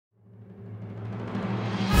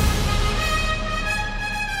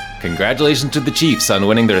Congratulations to the Chiefs on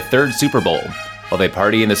winning their third Super Bowl. While they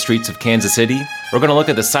party in the streets of Kansas City, we're going to look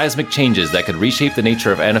at the seismic changes that could reshape the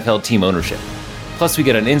nature of NFL team ownership. Plus, we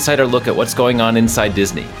get an insider look at what's going on inside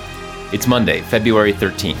Disney. It's Monday, February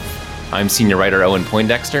 13th. I'm senior writer Owen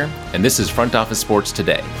Poindexter, and this is Front Office Sports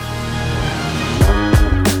Today.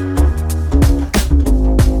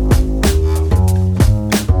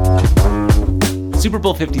 Super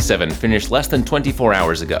Bowl LVII finished less than 24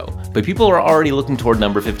 hours ago, but people are already looking toward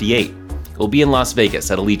number 58. It will be in Las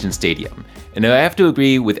Vegas at Allegiant Stadium. And I have to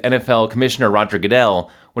agree with NFL Commissioner Roger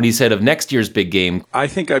Goodell when he said of next year's big game, I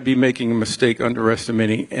think I'd be making a mistake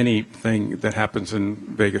underestimating anything that happens in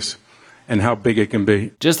Vegas and how big it can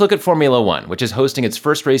be. Just look at Formula One, which is hosting its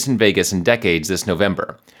first race in Vegas in decades this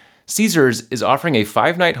November. Caesars is offering a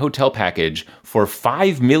 5-night hotel package for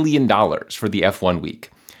 $5 million for the F1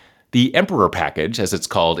 week. The Emperor Package, as it's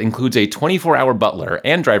called, includes a 24-hour butler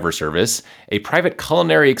and driver service, a private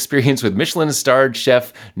culinary experience with Michelin-starred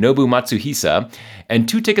chef Nobu Matsuhisa, and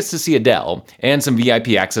 2 tickets to see Adele, and some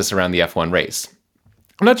VIP access around the F1 race.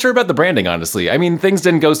 I'm not sure about the branding, honestly. I mean, things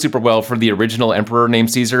didn't go super well for the original emperor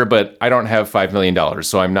named Caesar, but I don't have $5 million,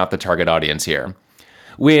 so I'm not the target audience here.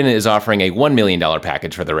 Wynn is offering a $1 million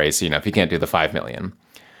package for the race, if you can't do the $5 million.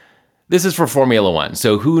 This is for Formula One,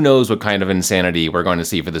 so who knows what kind of insanity we're going to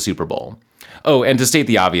see for the Super Bowl. Oh, and to state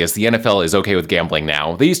the obvious, the NFL is okay with gambling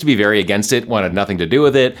now. They used to be very against it, wanted nothing to do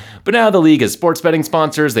with it, but now the league has sports betting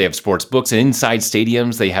sponsors, they have sports books inside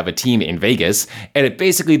stadiums, they have a team in Vegas, and at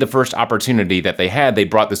basically the first opportunity that they had, they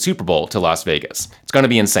brought the Super Bowl to Las Vegas. It's going to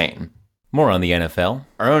be insane. More on the NFL.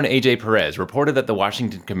 Our own AJ Perez reported that the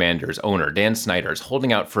Washington Commanders owner Dan Snyder is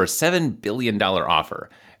holding out for a $7 billion offer,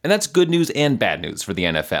 and that's good news and bad news for the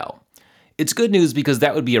NFL. It's good news because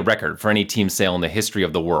that would be a record for any team sale in the history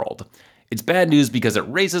of the world. It's bad news because it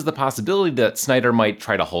raises the possibility that Snyder might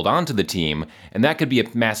try to hold on to the team, and that could be a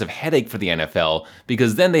massive headache for the NFL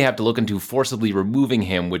because then they have to look into forcibly removing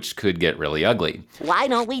him, which could get really ugly. Why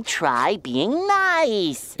don't we try being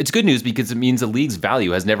nice? It's good news because it means the league's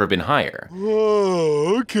value has never been higher.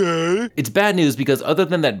 Oh, okay. It's bad news because other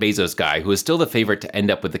than that Bezos guy, who is still the favorite to end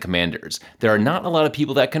up with the Commanders, there are not a lot of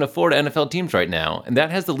people that can afford NFL teams right now, and that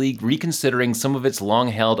has the league reconsidering some of its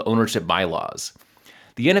long-held ownership bylaws.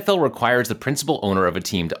 The NFL requires the principal owner of a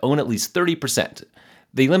team to own at least 30%.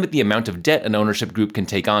 They limit the amount of debt an ownership group can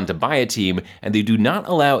take on to buy a team, and they do not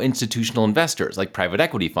allow institutional investors like private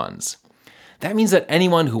equity funds. That means that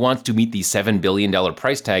anyone who wants to meet the $7 billion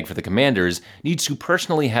price tag for the Commanders needs to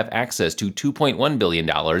personally have access to $2.1 billion,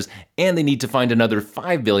 and they need to find another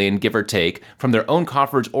 $5 billion, give or take, from their own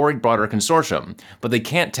coffers or a broader consortium, but they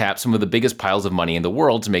can't tap some of the biggest piles of money in the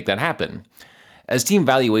world to make that happen. As team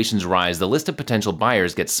valuations rise, the list of potential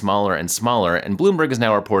buyers gets smaller and smaller, and Bloomberg is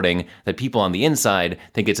now reporting that people on the inside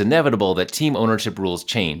think it's inevitable that team ownership rules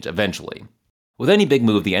change eventually. With any big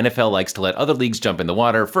move, the NFL likes to let other leagues jump in the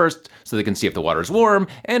water first so they can see if the water's warm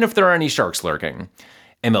and if there are any sharks lurking.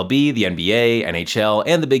 MLB, the NBA, NHL,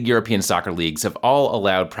 and the big European soccer leagues have all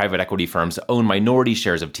allowed private equity firms to own minority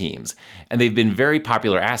shares of teams, and they've been very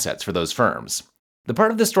popular assets for those firms. The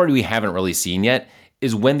part of the story we haven't really seen yet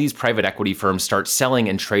is when these private equity firms start selling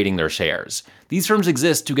and trading their shares. These firms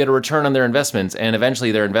exist to get a return on their investments, and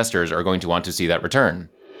eventually their investors are going to want to see that return.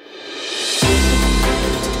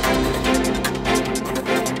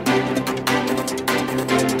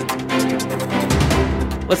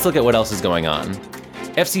 Let's look at what else is going on.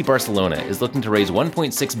 FC Barcelona is looking to raise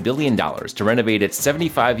 $1.6 billion to renovate its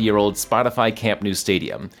 75-year-old Spotify Camp Nou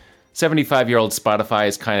stadium. 75-year-old Spotify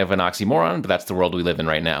is kind of an oxymoron, but that's the world we live in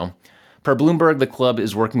right now. Per Bloomberg, the club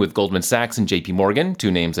is working with Goldman Sachs and JP Morgan,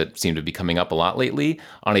 2 names that seem to be coming up a lot lately,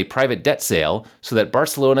 on a private debt sale so that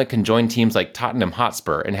Barcelona can join teams like Tottenham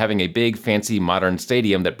Hotspur in having a big, fancy, modern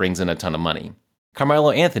stadium that brings in a ton of money.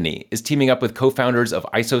 Carmelo Anthony is teaming up with co-founders of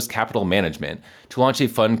Isos Capital Management to launch a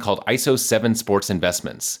fund called Isos 7 Sports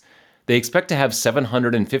Investments. They expect to have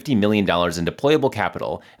 $750 million in deployable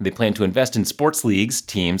capital, and they plan to invest in sports leagues,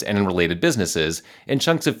 teams, and in related businesses in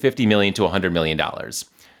chunks of $50 million to $100 million.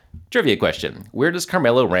 Trivia question: where does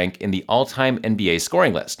Carmelo rank in the all-time NBA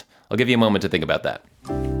scoring list? I'll give you a moment to think about that.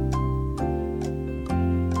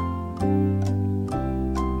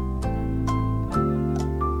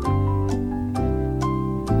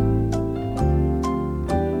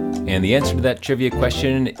 And the answer to that trivia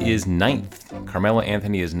question is 9th. Carmelo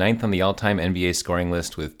Anthony is 9th on the all-time NBA scoring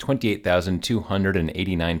list with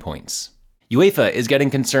 28,289 points. UEFA is getting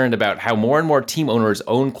concerned about how more and more team owners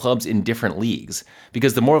own clubs in different leagues,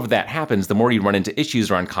 because the more of that happens, the more you run into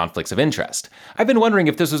issues around conflicts of interest. I've been wondering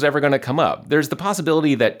if this was ever going to come up. There's the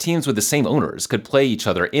possibility that teams with the same owners could play each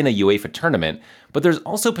other in a UEFA tournament, but there's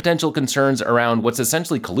also potential concerns around what's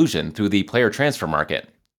essentially collusion through the player transfer market.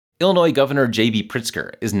 Illinois Governor J.B.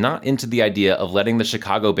 Pritzker is not into the idea of letting the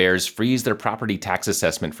Chicago Bears freeze their property tax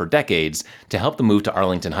assessment for decades to help them move to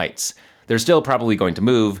Arlington Heights. They're still probably going to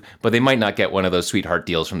move, but they might not get one of those sweetheart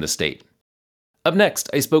deals from the state. Up next,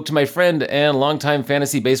 I spoke to my friend and longtime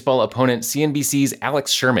fantasy baseball opponent CNBC's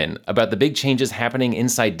Alex Sherman about the big changes happening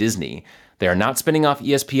inside Disney. They are not spinning off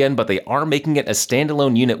ESPN, but they are making it a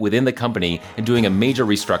standalone unit within the company and doing a major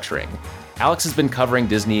restructuring. Alex has been covering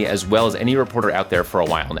Disney as well as any reporter out there for a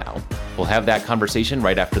while now. We'll have that conversation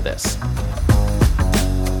right after this.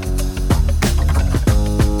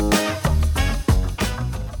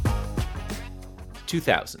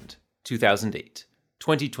 (2000, 2008,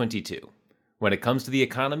 2022). When it comes to the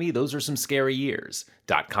economy, those are some scary years.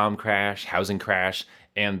 .com crash, housing crash,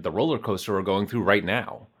 and the roller coaster we're going through right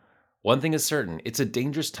now. One thing is certain, it's a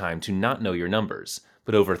dangerous time to not know your numbers,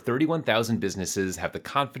 but over 31,000 businesses have the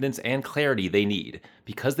confidence and clarity they need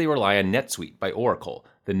because they rely on NetSuite by Oracle,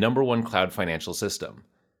 the #1 cloud financial system.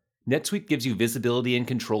 NetSuite gives you visibility and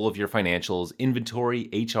control of your financials, inventory,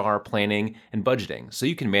 HR, planning, and budgeting, so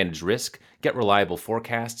you can manage risk, get reliable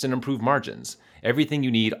forecasts, and improve margins. Everything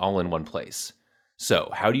you need all in one place.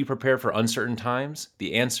 So, how do you prepare for uncertain times?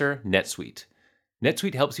 The answer, NetSuite.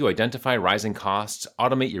 NetSuite helps you identify rising costs,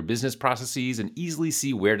 automate your business processes, and easily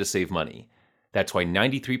see where to save money. That's why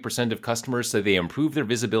 93% of customers say they improved their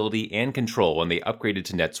visibility and control when they upgraded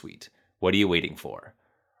to NetSuite. What are you waiting for?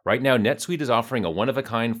 Right now, NetSuite is offering a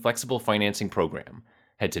one-of-a-kind flexible financing program.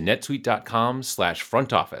 Head to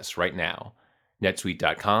netsuite.com/front office right now.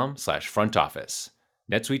 netsuite.com/front office.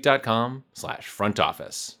 netsuite.com/front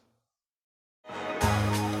office.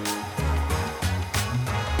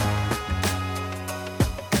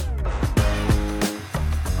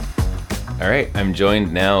 All right, I'm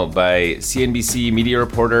joined now by CNBC media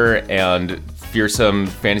reporter and fearsome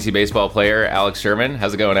fantasy baseball player, Alex Sherman.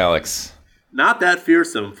 How's it going, Alex? Not that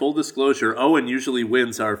fearsome. Full disclosure, Owen usually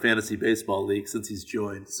wins our fantasy baseball league since he's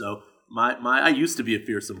joined. So I used to be a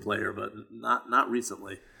fearsome player, but not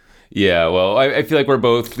recently. Yeah, well, I feel like we're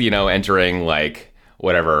both, entering like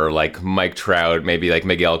Mike Trout, maybe like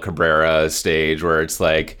Miguel Cabrera stage where it's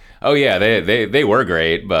like, oh yeah, they were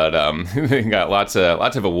great, but they got lots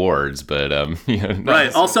of awards, but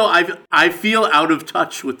right. Also, I feel out of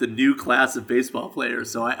touch with the new class of baseball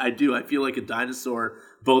players, so I feel like a dinosaur,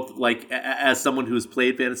 both like as someone who's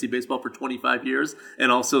played fantasy baseball for 25 years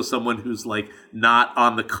and also someone who's like not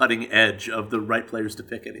on the cutting edge of the right players to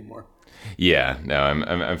pick anymore. Yeah, no,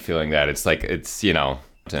 I'm feeling that. It's like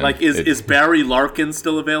like is Barry Larkin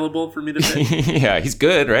still available for me to pick? Yeah, he's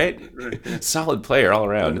good, right? Solid player all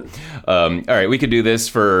around. All right, we could do this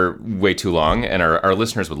for way too long, and our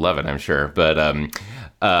listeners would love it, I'm sure. But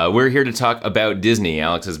we're here to talk about Disney.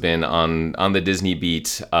 Alex has been on the Disney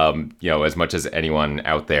beat, as much as anyone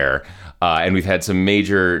out there, and we've had some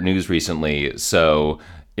major news recently. So,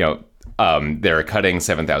 they're cutting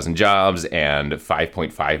 7,000 jobs and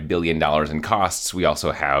 $5.5 billion in costs. We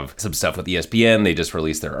also have some stuff with ESPN. They just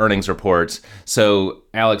released their earnings reports. So,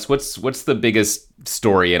 Alex, what's the biggest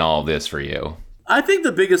story in all of this for you? I think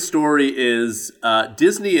the biggest story is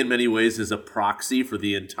Disney in many ways is a proxy for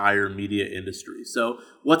the entire media industry. So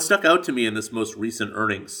what stuck out to me in this most recent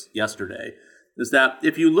earnings yesterday is that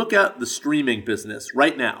if you look at the streaming business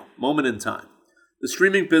right now, moment in time, the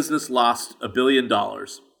streaming business lost $1 billion.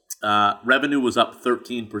 Revenue was up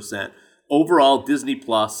 13%. Overall, Disney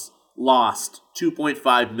Plus lost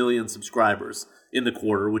 2.5 million subscribers in the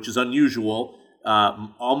quarter, which is unusual.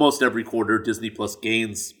 Almost every quarter, Disney Plus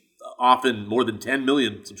gains often more than 10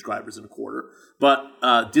 million subscribers in a quarter.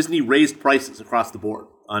 But Disney raised prices across the board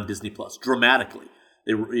on Disney Plus dramatically.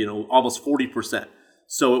 They were, almost 40%.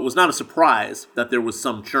 So it was not a surprise that there was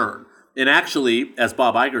some churn. And actually, as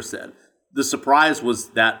Bob Iger said, the surprise was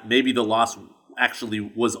that maybe the loss actually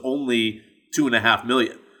was only 2.5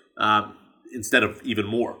 million instead of even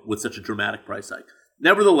more with such a dramatic price hike.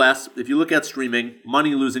 Nevertheless, if you look at streaming,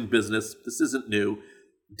 money-losing business, this isn't new.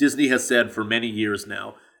 Disney has said for many years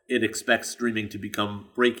now it expects streaming to become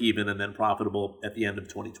break-even and then profitable at the end of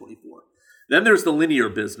 2024. Then there's the linear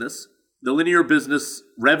business. The linear business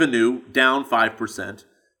revenue down 5%,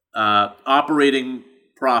 operating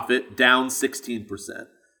profit down 16%.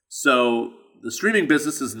 So the streaming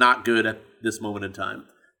business is not good at this moment in time.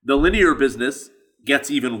 The linear business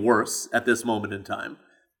gets even worse at this moment in time.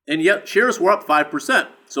 And yet shares were up 5%.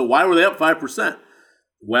 So why were they up 5%?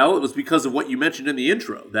 Well, it was because of what you mentioned in the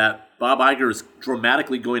intro, that Bob Iger is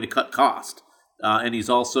dramatically going to cut cost. And he's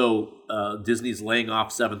also, Disney's laying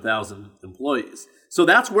off 7,000 employees. So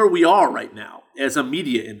that's where we are right now as a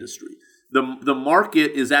media industry. The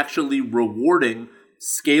market is actually rewarding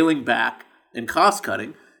scaling back and cost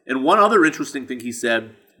cutting. And one other interesting thing he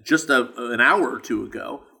said just an hour or two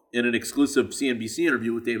ago in an exclusive CNBC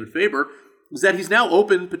interview with David Faber is that he's now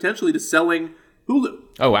open potentially to selling Hulu.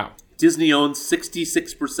 Oh, wow. Disney owns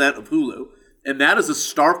 66% of Hulu, and that is a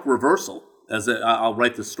stark reversal, I'll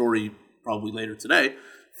write the story probably later today,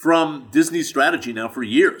 from Disney's strategy now for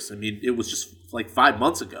years. I mean, it was just like 5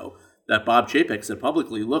 months ago that Bob Chapek said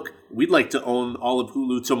publicly, look, we'd like to own all of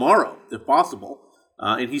Hulu tomorrow, if possible.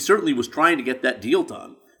 And he certainly was trying to get that deal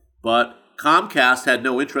done. But Comcast had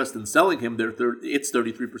no interest in selling him its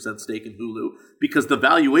 33% stake in Hulu because the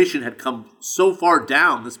valuation had come so far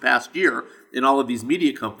down this past year in all of these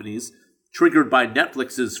media companies, triggered by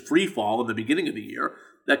Netflix's free fall in the beginning of the year,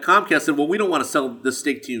 that Comcast said, well, we don't want to sell this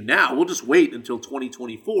stake to you now. We'll just wait until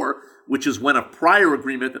 2024, which is when a prior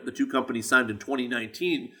agreement that the two companies signed in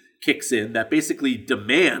 2019 kicks in that basically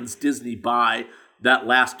demands Disney buy that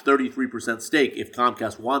last 33% stake if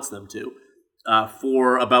Comcast wants them to.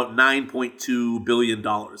 For about $9.2 billion.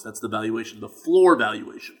 That's the valuation, the floor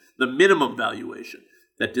valuation, the minimum valuation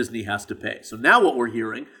that Disney has to pay. So now what we're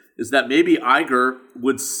hearing is that maybe Iger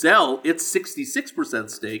would sell its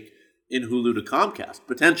 66% stake in Hulu to Comcast,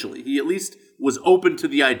 potentially. He at least was open to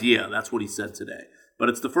the idea. That's what he said today. But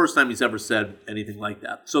it's the first time he's ever said anything like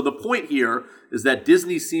that. So the point here is that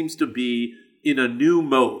Disney seems to be in a new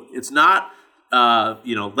mode. It's not,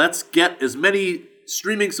 let's get as many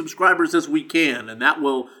streaming subscribers as we can, and that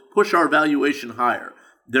will push our valuation higher.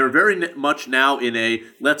 They're very much now in a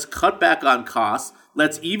let's cut back on costs,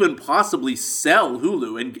 let's even possibly sell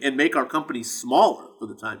Hulu and make our company smaller for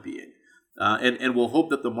the time being. And we'll hope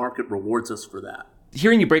that the market rewards us for that.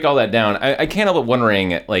 Hearing you break all that down, I can't help but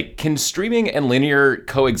wondering, like, can streaming and linear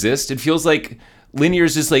coexist? It feels like linear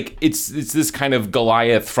is just like, it's this kind of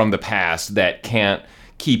Goliath from the past that can't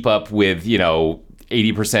keep up with,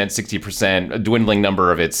 80%, 60%, a dwindling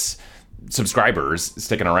number of its subscribers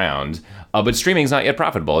sticking around. But streaming's not yet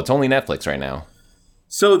profitable. It's only Netflix right now.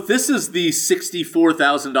 So this is the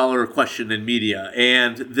 $64,000 question in media.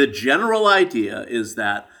 And the general idea is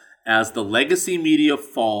that as the legacy media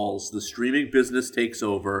falls, the streaming business takes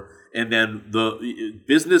over, and then the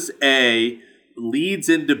business A leads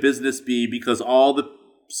into business B because all the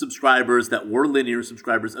subscribers that were linear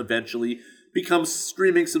subscribers eventually become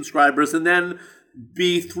streaming subscribers, and then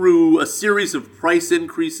B, through a series of price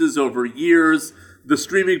increases over years, the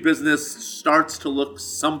streaming business starts to look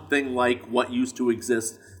something like what used to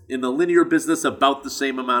exist in the linear business, about the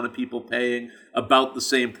same amount of people paying, about the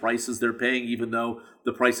same prices they're paying, even though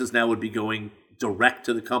the prices now would be going direct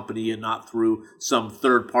to the company and not through some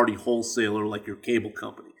third-party wholesaler like your cable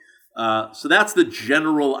company. So that's the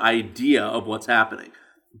general idea of what's happening.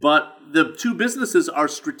 But the two businesses are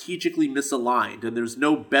strategically misaligned, and there's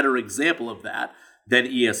no better example of that than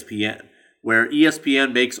ESPN, where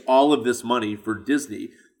ESPN makes all of this money for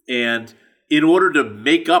Disney, and in order to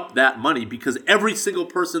make up that money, because every single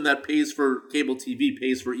person that pays for cable TV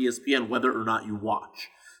pays for ESPN whether or not you watch.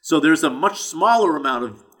 So there's a much smaller amount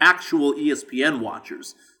of actual ESPN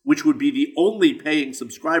watchers, which would be the only paying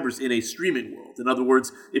subscribers in a streaming world. In other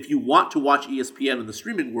words, if you want to watch ESPN in the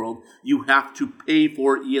streaming world, you have to pay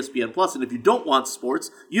for ESPN Plus. And if you don't want sports,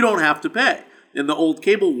 you don't have to pay. In the old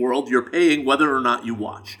cable world, you're paying whether or not you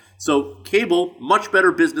watch. So cable, much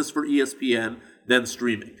better business for ESPN than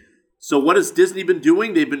streaming. So what has Disney been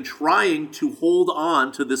doing? They've been trying to hold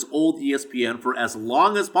on to this old ESPN for as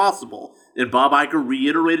long as possible. And Bob Iger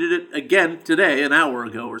reiterated it again today, an hour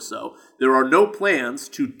ago or so. There are no plans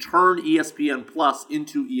to turn ESPN Plus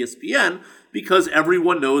into ESPN because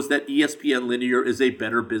everyone knows that ESPN Linear is a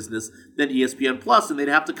better business than ESPN Plus, and they'd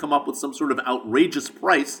have to come up with some sort of outrageous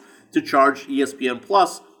price to charge ESPN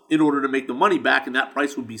Plus in order to make the money back, and that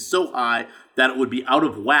price would be so high that it would be out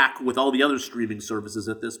of whack with all the other streaming services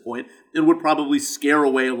at this point and would probably scare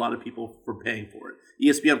away a lot of people from paying for it.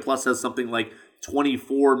 ESPN Plus has something like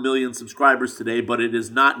 24 million subscribers today, but it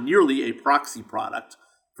is not nearly a proxy product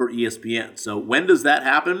for ESPN. So when does that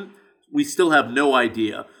happen? We still have no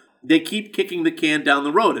idea. They keep kicking the can down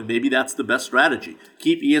the road, and maybe that's the best strategy.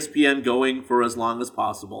 Keep ESPN going for as long as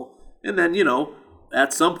possible. And then,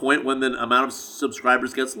 at some point when the amount of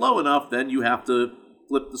subscribers gets low enough, then you have to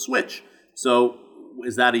flip the switch. So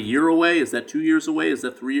is that a year away? Is that 2 years away? Is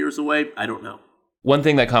that 3 years away? I don't know. One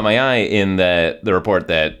thing that caught my eye in the report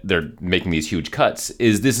that they're making these huge cuts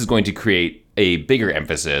is this is going to create a bigger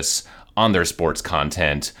emphasis on their sports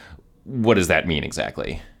content, what does that mean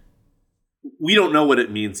exactly? We don't know what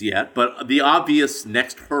it means yet, but the obvious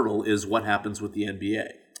next hurdle is what happens with the NBA.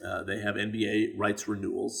 They have NBA rights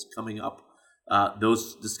renewals coming up.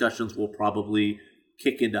 Those discussions will probably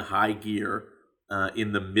kick into high gear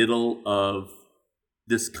in the middle of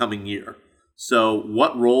this coming year. So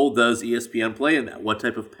what role does ESPN play in that? What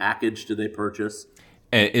type of package do they purchase?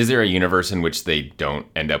 And is there a universe in which they don't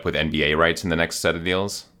end up with NBA rights in the next set of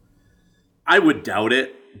deals? I would doubt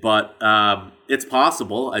it, but it's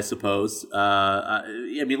possible, I suppose. I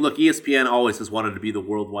mean, look, ESPN always has wanted to be the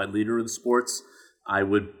worldwide leader in sports. I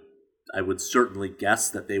would certainly guess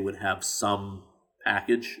that they would have some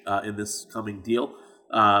package in this coming deal.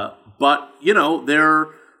 But, you know,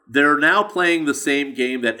 they're now playing the same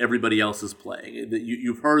game that everybody else is playing.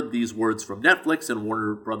 You've heard these words from Netflix and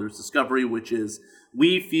Warner Brothers Discovery, which is,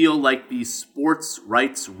 we feel like the sports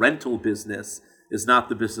rights rental business is not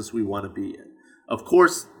the business we want to be in. Of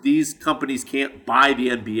course, these companies can't buy the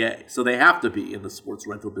NBA, so they have to be in the sports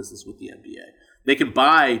rental business with the NBA. They can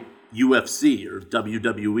buy UFC or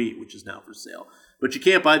WWE, which is now for sale, but you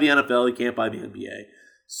can't buy the NFL, you can't buy the NBA.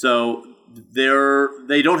 So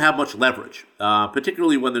they don't have much leverage,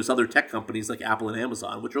 particularly when there's other tech companies like Apple and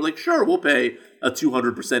Amazon, which are like, sure, we'll pay a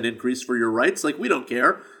 200% increase for your rights. Like, we don't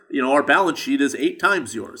care. You know, our balance sheet is 8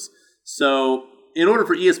 times yours. So in order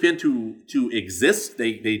for ESPN to exist,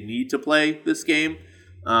 they need to play this game.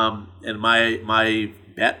 And my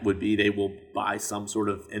bet would be they will buy some sort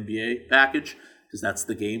of NBA package because that's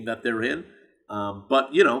the game that they're in.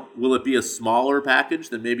 But, you know, will it be a smaller package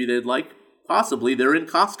than maybe they'd like? Possibly. They're in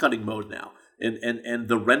cost-cutting mode now. And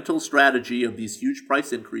the rental strategy of these huge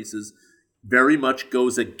price increases very much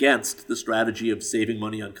goes against the strategy of saving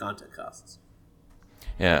money on content costs.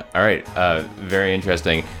 Yeah. All right. Very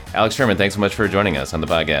interesting. Alex Sherman, thanks so much for joining us on the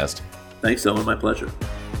podcast. Thanks, Owen. My pleasure.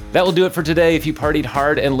 That will do it for today. If you partied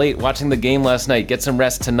hard and late watching the game last night, get some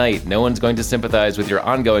rest tonight. No one's going to sympathize with your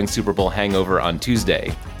ongoing Super Bowl hangover on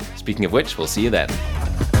Tuesday. Speaking of which, we'll see you then.